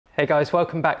Hey guys,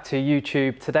 welcome back to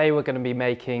YouTube. Today we're going to be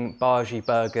making Bhaji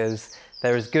burgers.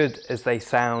 They're as good as they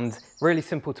sound, really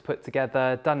simple to put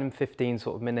together, done in 15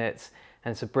 sort of minutes,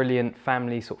 and it's a brilliant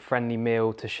family sort of friendly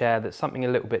meal to share that's something a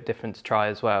little bit different to try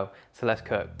as well. So let's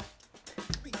cook.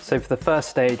 So for the first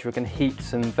stage we're going to heat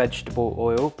some vegetable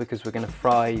oil because we're going to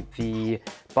fry the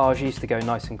Bhajis to go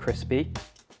nice and crispy.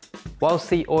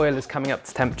 Whilst the oil is coming up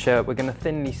to temperature, we're going to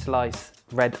thinly slice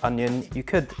red onion. You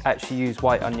could actually use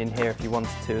white onion here if you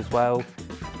wanted to as well.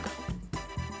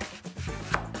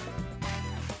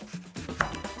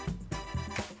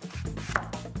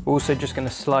 We're also just going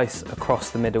to slice across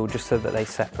the middle just so that they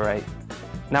separate.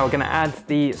 Now we're going to add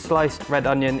the sliced red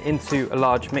onion into a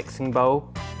large mixing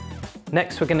bowl.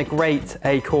 Next we're going to grate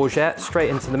a courgette straight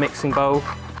into the mixing bowl.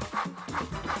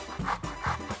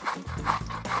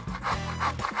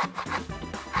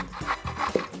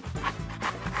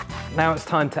 Now it's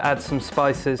time to add some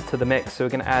spices to the mix, so we're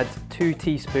going to add 2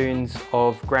 teaspoons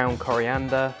of ground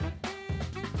coriander,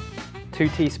 2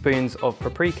 teaspoons of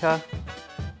paprika,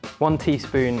 1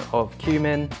 teaspoon of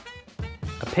cumin,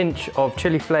 a pinch of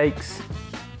chili flakes,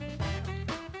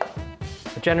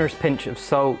 a generous pinch of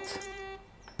salt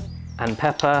and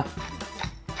pepper,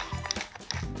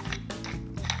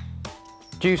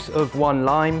 juice of 1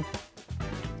 lime,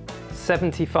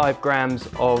 75 grams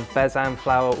of besan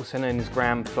flour, also known as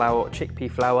gram flour or chickpea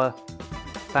flour.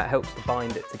 That helps to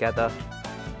bind it together.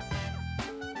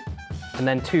 And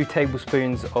then 2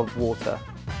 tablespoons of water.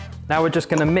 Now we're just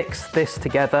going to mix this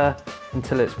together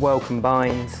until it's well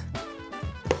combined.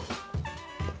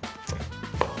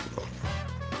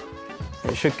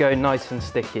 It should go nice and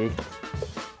sticky.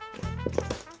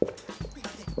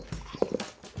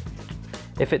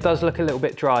 If it does look a little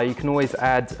bit dry, you can always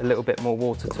add a little bit more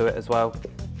water to it as well.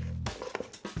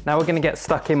 Now we're going to get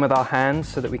stuck in with our hands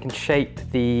so that we can shape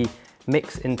the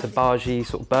mix into Bhaji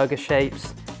sort of burger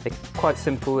shapes. They're quite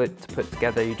simple to put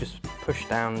together. You just push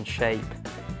down and shape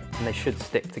and they should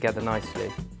stick together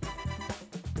nicely.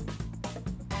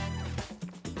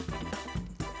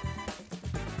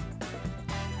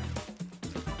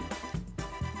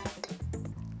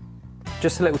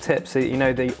 Just a little tip so that you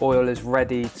know the oil is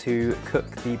ready to cook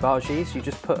the Bhajis. You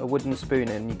just put a wooden spoon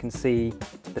in, you can see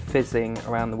the fizzing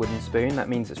around the wooden spoon. That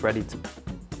means it's ready to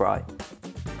fry.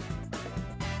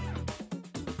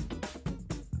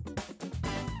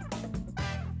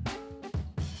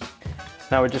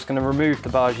 Now we're just going to remove the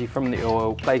Bhaji from the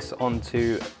oil, place it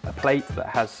onto a plate that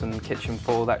has some kitchen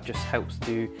foil. That just helps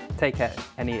to take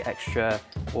any extra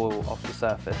oil off the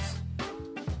surface.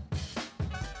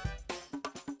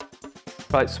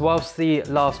 Right, so whilst the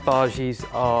last Bhajis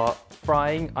are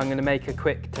frying, I'm going to make a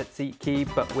quick Tzatziki,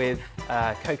 but with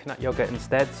coconut yogurt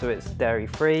instead, so it's dairy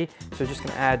free. So we're just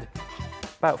going to add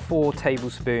about 4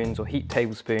 tablespoons or heaped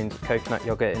tablespoons of coconut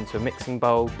yogurt into a mixing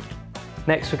bowl.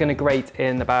 Next we're going to grate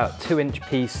in about 2-inch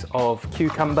piece of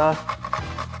cucumber.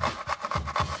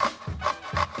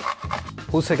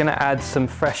 Also going to add some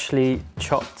freshly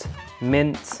chopped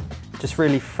mint, just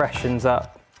really freshens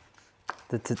up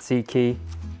the Tzatziki.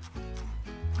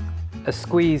 A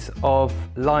squeeze of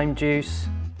lime juice,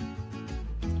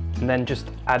 and then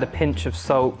just add a pinch of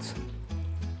salt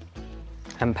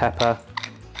and pepper.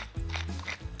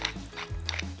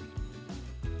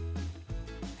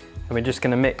 And we're just going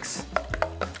to mix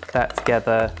that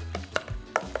together.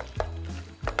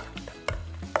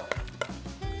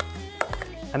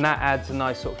 And that adds a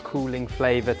nice sort of cooling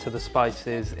flavour to the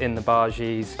spices in the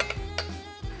Bhajis.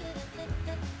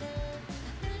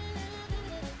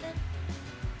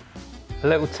 A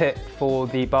little tip for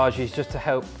the Bhajis, just to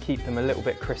help keep them a little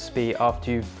bit crispy after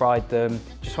you've fried them,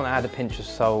 just want to add a pinch of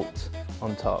salt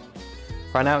on top.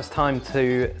 Right, now it's time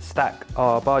to stack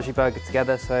our Bhaji burger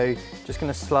together, so just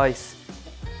going to slice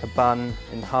a bun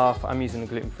in half. I'm using a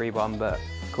gluten-free one, but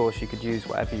of course you could use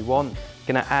whatever you want.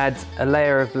 Going to add a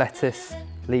layer of lettuce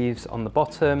leaves on the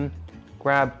bottom,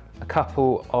 grab a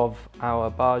couple of our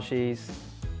Bhajis,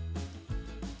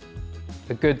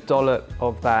 a good dollop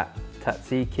of that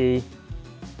Tzatziki,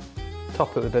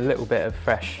 top it with a little bit of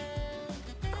fresh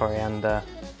coriander,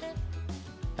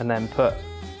 and then put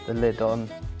the lid on.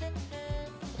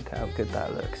 Look at how good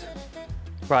that looks.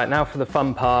 Right, now for the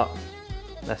fun part,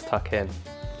 let's tuck in.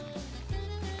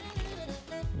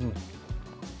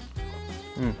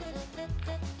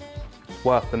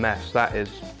 Worth the mess, that is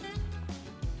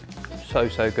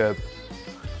so good.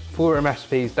 Full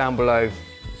recipes down below,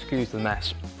 excuse the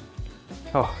mess.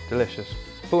 Oh, delicious.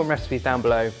 Full recipes down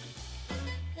below.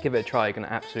 Give it a try, you're going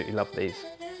to absolutely love these.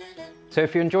 So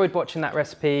if you enjoyed watching that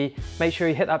recipe, make sure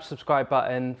you hit that subscribe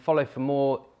button, follow for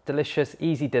more delicious,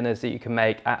 easy dinners that you can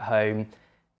make at home.